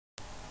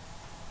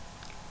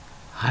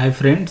Hi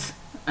friends,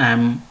 I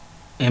am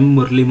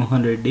Murali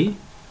Mohan Reddy,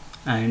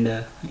 and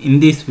in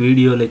this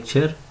video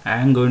lecture I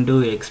am going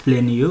to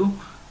explain you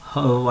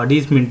what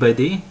is meant by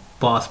the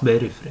pass by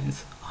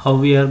reference. How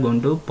we are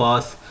going to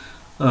pass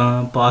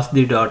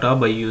the data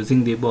by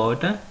using the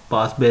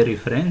pass by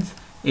reference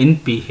in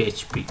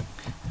PHP,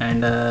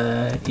 and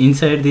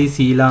inside the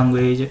C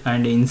language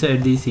and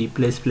inside the C++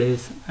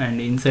 and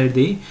inside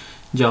the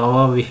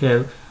Java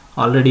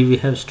we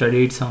have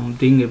studied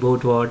something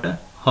about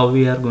how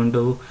we are going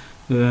to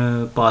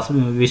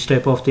which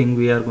type of thing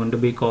we are going to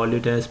be called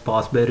it as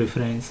pass by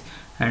reference,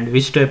 and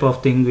which type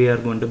of thing we are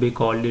going to be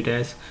called it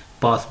as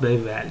pass by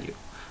value.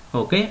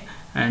 Okay,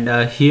 and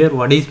here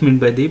what is meant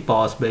by the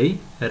pass by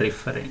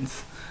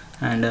reference,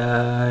 and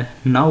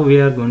now we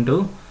are going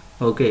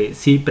to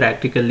see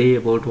practically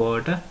about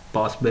what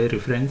pass by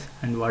reference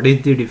and what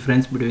is the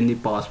difference between the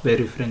pass by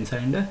reference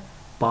and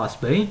pass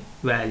by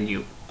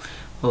value.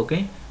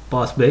 Okay,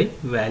 pass by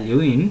value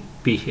in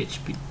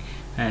PHP,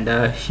 and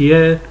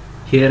here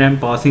I am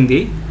passing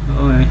the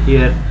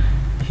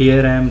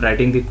here I am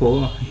writing the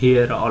code.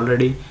 Here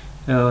already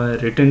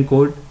written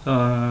code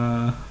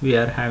we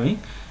are having,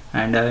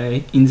 and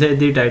inside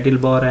the title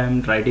bar I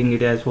am writing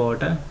it as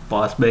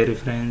pass by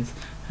reference,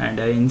 and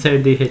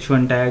inside the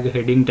h1 tag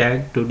heading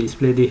tag to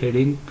display the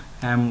heading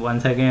I am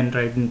once again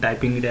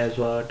typing it as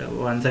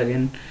once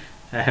again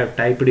I have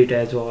typed it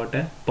as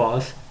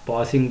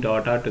passing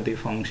data to the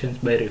functions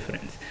by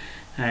reference,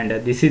 and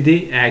this is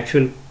the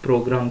actual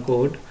program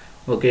code,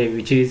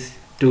 which is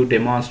to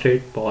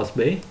demonstrate pass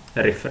by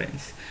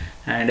reference.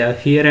 And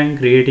here I am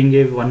creating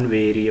a one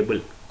variable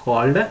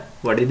called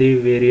what is the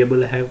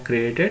variable I have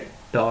created?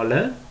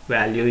 Dollar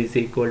value is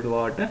equal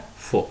to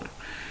 4,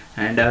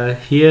 and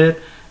here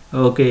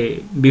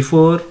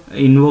before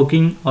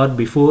invoking or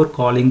before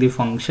calling the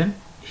function,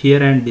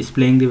 here I am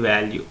displaying the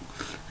value,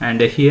 and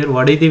here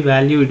what is the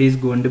value it is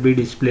going to be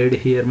displayed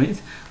here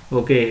means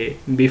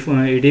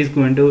before it is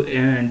going to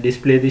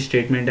display the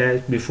statement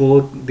as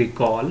before the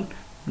call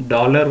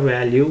dollar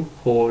value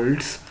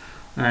holds,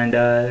 and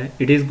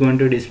it is going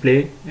to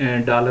display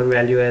dollar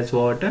value as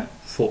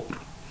 4,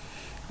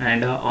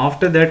 and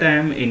after that I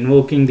am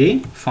invoking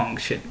the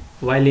function.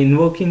 While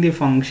invoking the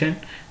function,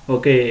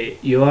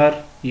 you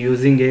are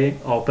using a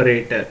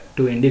operator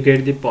to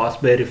indicate the pass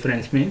by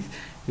reference means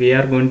we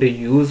are going to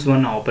use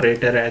one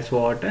operator as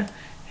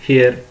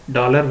here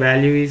dollar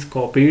value is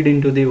copied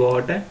into the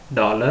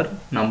dollar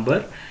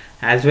number,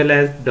 as well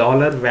as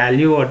dollar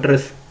value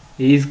address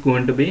is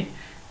going to be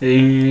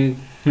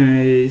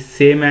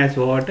same as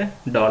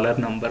dollar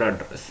number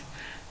address,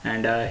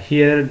 and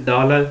here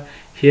I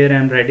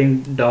am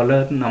writing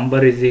dollar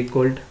number is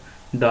equal to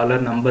dollar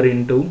number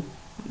into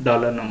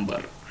dollar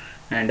number,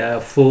 and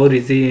 4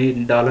 is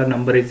the dollar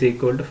number is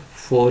equal to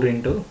 4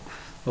 into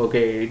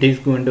it is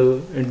going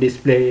to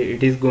display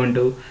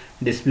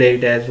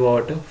it as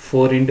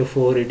 4 into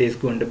 4 it is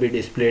going to be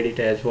displayed it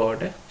as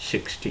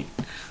 60,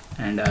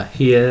 and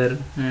here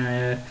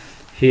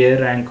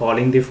I am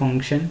calling the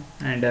function,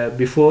 and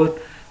before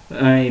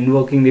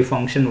invoking the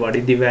function what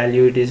is the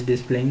value it is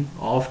displaying,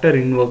 after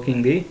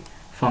invoking the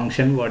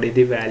function what is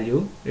the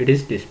value it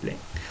is displaying,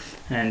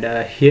 and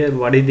here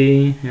what is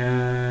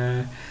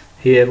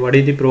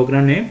the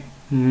program name?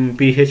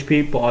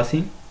 PHP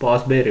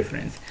pass by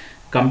reference.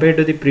 Compared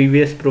to the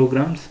previous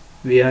programs,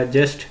 we are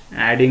just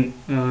adding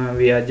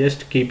we are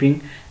just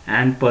keeping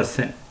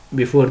 %,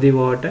 before the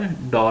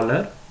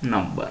dollar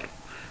number,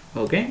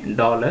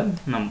 dollar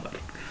number,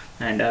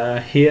 and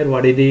here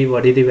what is the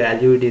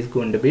value it is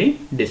going to be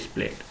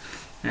displayed,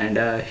 and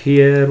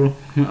here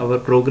our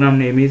program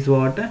name is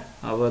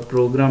our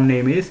program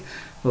name is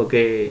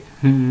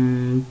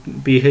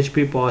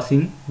PHP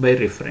passing by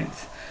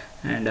reference,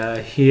 and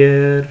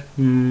here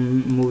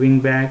moving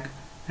back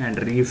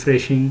and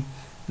refreshing,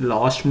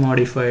 last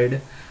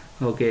modified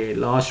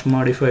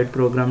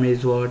program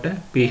is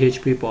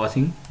PHP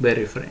passing by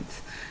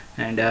reference,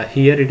 and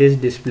here it is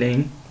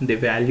displaying the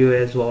value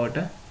as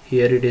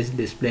here it is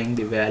displaying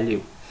the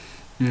value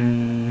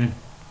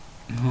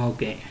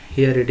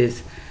here it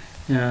is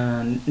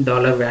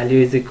dollar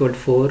value is equal to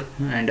 4,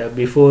 and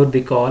before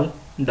the call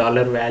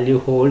dollar value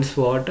holds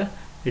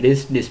it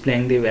is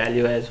displaying the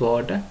value as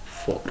 4,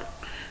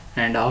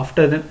 and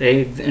after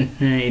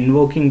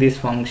invoking this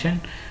function,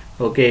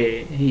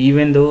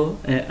 even though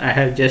I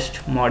have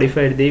just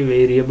modified the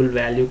variable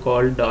value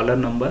called dollar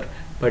number,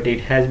 but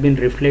it has been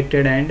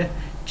reflected and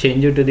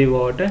changed to the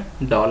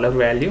dollar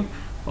value.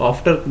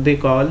 After the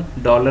call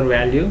dollar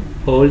value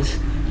holds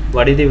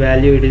what is the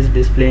value it is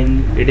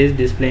displaying? It is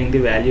displaying the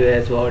value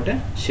as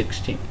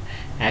 16.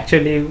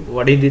 Actually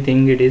what is the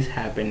thing it is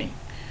happening?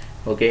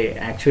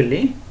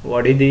 Actually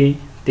what is the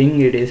thing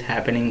it is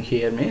happening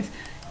here means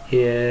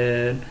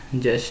here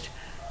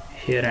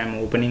I am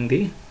opening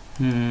the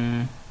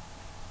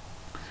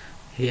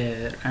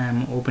here I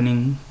am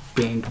opening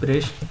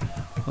paintbrush,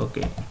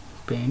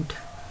 paint,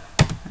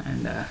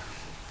 and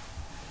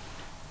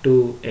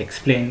to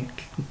explain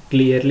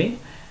clearly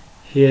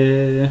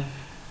here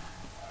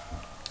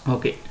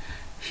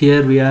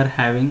here we are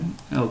having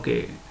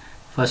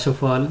First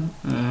of all,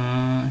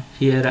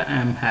 here I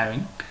am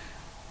having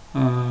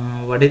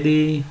what is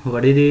the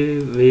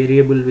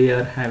variable we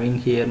are having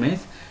here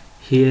means,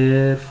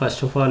 here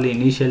first of all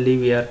initially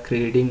we are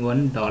creating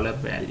one dollar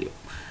value,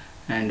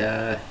 and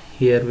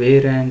here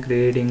where I am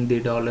creating the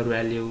dollar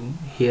value,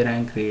 here I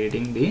am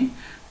creating the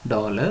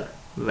dollar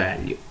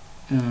value.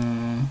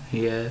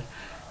 Here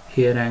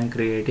I am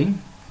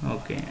creating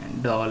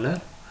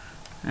dollar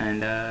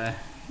and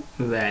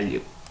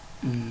value.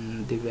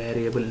 The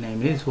variable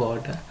name is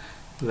what?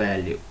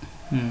 Value.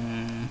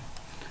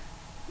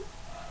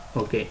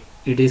 Okay,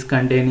 it is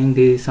containing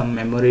the some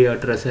memory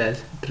address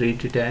as,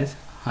 treat it as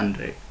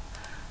 100.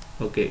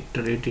 Okay,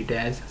 treat it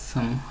as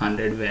some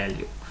 100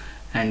 value,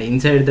 and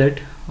inside that,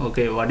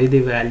 okay, what is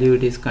the value?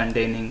 It is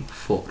containing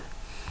 4.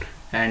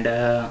 And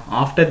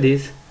after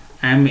this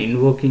I am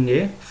invoking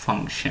a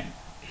function.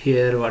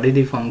 Here what is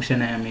the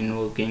function I am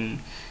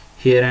invoking?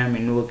 Here I am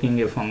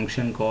invoking a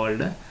function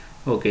called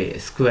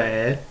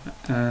squarer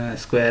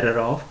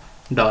of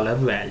dollar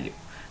value.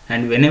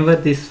 And whenever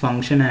this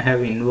function I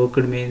have invoked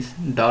means,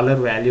 dollar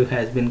value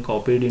has been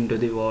copied into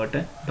the what?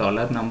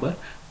 Dollar number,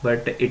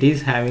 but it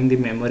is having the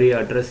memory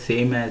address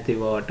same as the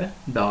what?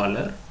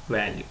 Dollar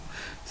value.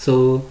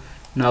 So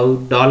now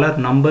dollar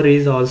number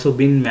is also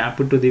been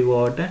mapped to the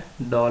what?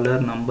 Dollar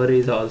number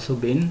is also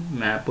been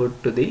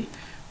mapped to the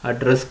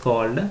address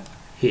called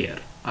here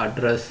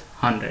address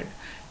 100.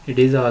 It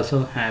is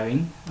also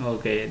having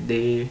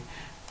the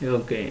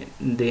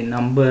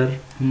number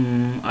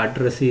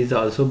address is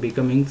also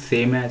becoming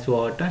same as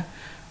what?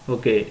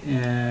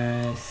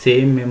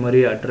 Same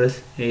memory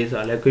address is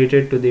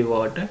allocated to the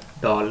what?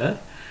 Dollar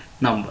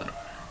number.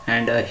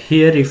 And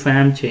here if I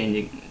am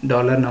changing,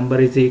 dollar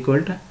number is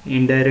equal to,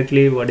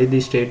 indirectly what is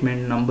the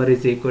statement? Number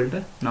is equal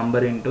to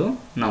number into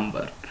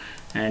number,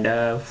 and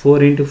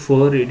 4 into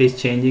 4 it is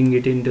changing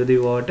it into the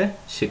what?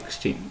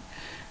 16,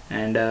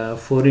 and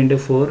 4 into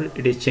 4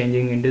 it is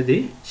changing into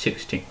the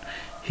 16.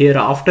 Here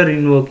after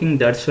invoking,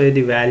 that's why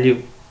the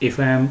value, if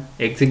I am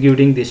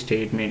executing this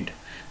statement,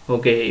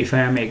 if I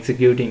am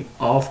executing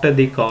after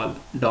the call,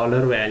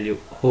 dollar value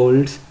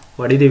holds,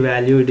 what is the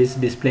value it is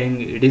displaying?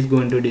 It is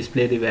going to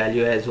display the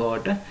value as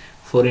what?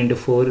 4 into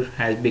 4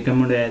 has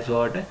become as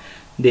what?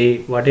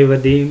 The whatever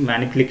the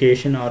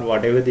manipulation or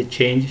whatever the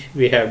change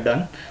we have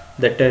done,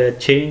 that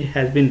change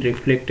has been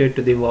reflected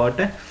to the what?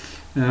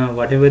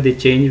 Whatever the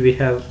change we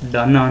have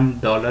done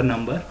on dollar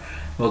number,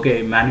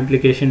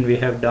 manipulation we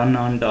have done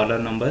on dollar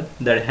number,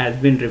 that has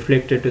been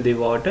reflected to the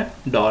what?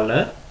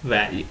 Dollar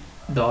value.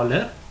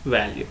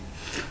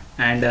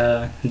 And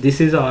this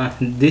is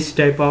this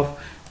type of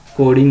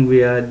coding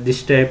we are,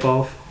 this type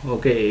of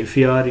if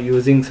you are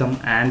using some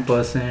and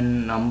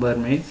number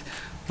means,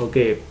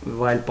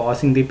 while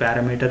passing the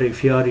parameter,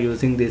 if you are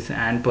using this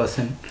and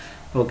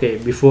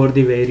before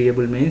the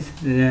variable means,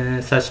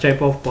 such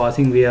type of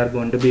passing we are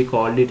going to be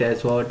called it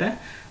as what?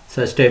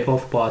 Such type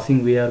of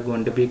passing we are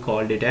going to be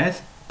called it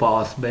as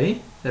pass by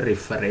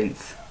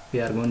reference.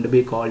 We are going to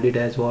be called it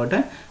as what?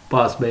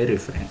 Pass by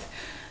reference.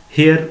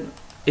 Here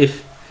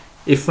if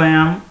I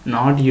am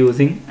not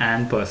using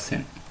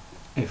 %,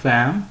 if I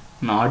am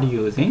not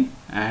using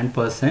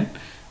 %,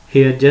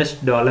 here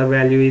just dollar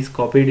value is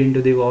copied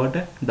into the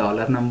what?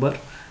 Dollar number,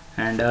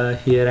 and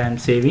here I am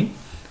saving,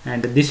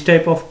 and this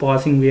type of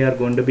passing we are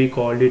going to be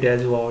called it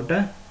as what?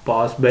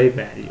 Pass by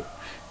value.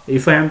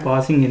 If I am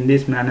passing in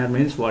this manner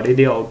means, what is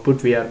the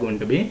output we are going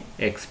to be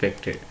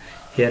expected?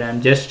 Here I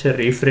am just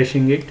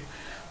refreshing it,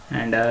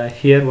 and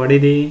here what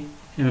is the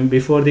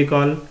before the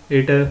call,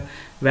 it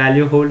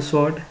value holds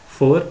what?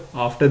 4.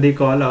 After the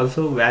call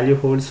also value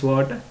holds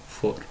what?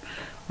 4.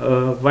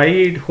 Why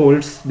it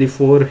holds the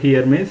 4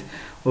 here means,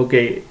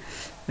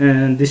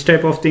 this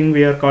type of thing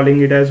we are calling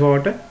it as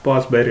what?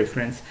 Pass by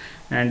reference.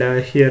 And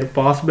here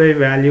pass by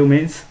value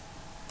means,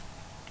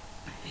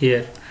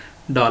 here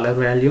dollar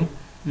value,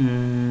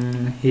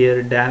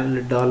 here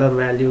dollar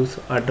values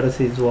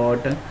address is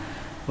what?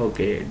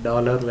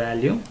 Dollar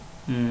value,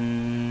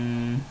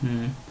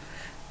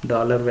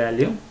 dollar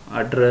value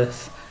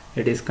address,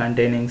 it is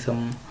containing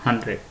some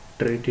 100,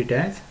 treat it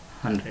as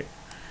 100,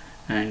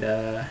 and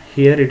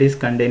here it is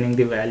containing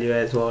the value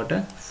as what?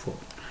 4.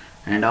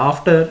 And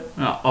after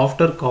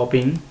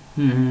copying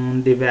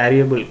the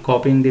variable,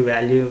 copying the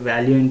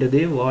value into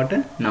the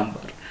what?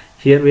 Number,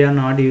 here we are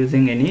not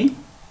using any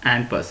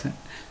 %,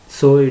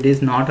 so it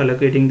is not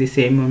allocating the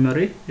same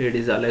memory, it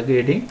is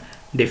allocating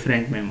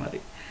different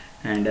memory.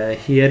 And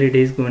here it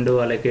is going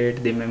to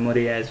allocate the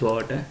memory as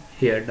what?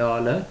 Here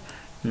dollar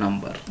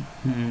number.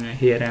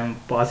 Here I am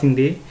passing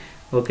the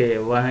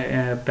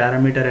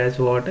parameter as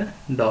what?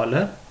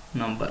 Dollar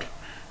number,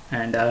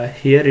 and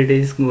here it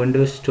is going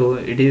to store,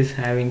 it is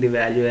having the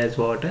value as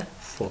what?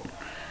 4.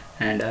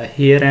 And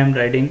here I am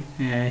writing,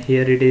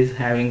 here it is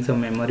having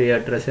some memory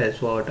address as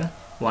what?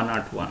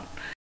 101.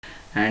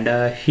 And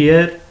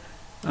here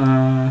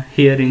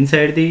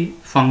inside the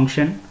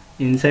function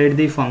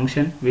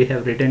we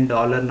have written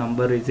dollar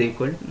number is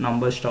equal,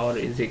 number star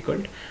is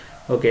equal,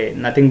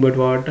 nothing but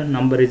what?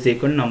 Number is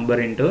equal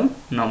number into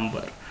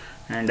number,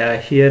 and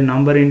here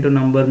number into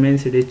number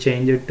means it is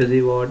changed to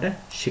the what,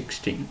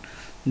 16.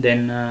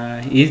 Then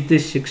is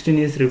this 16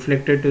 is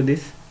reflected to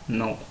this?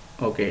 No.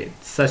 Okay,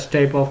 such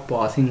type of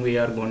passing we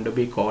are going to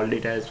be called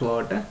it as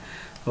what,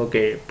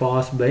 okay,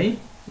 pass by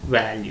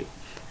value.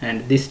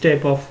 And this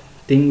type of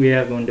thing we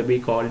are going to be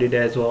called it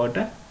as what,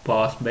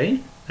 pass by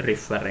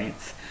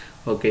reference.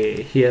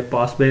 Okay, here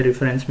pass by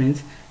reference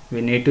means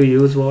we need to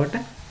use what,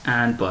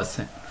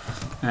 %,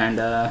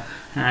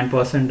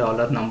 and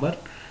 $dollar number.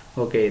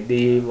 Okay,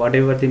 the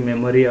whatever the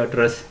memory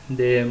address,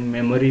 the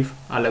memory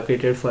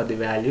allocated for the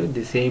value,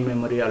 the same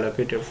memory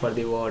allocated for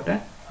the what,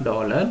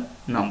 dollar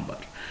number.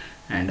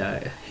 And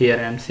here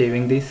I am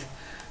saving this,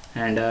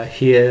 and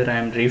here I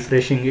am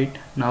refreshing it.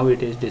 Now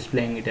it is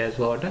displaying it as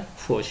what,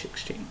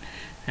 416.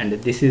 And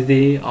this is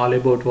the all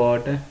about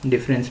what,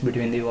 difference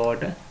between the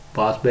what,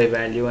 pass by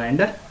value and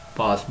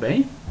pass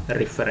by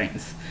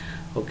reference.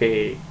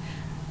 Okay,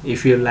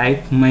 if you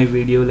like my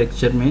video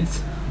lecture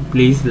means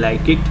please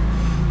like it,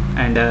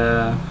 and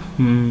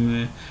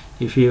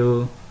if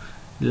you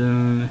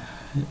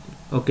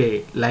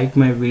okay, like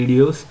my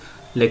videos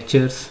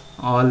lectures,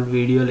 all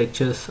video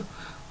lectures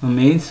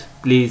means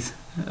please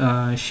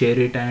share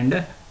it,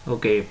 and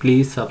okay,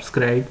 please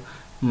subscribe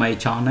my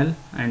channel,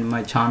 and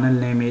my channel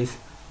name is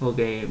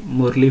okay,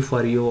 Murali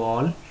for you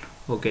all.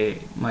 Okay,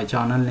 my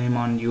channel name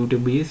on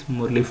YouTube is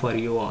Murali for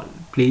you all.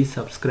 Please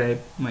subscribe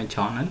my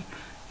channel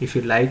if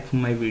you like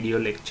my video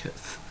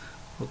lectures.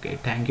 Okay,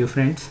 thank you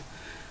friends,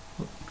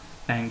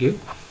 thank you.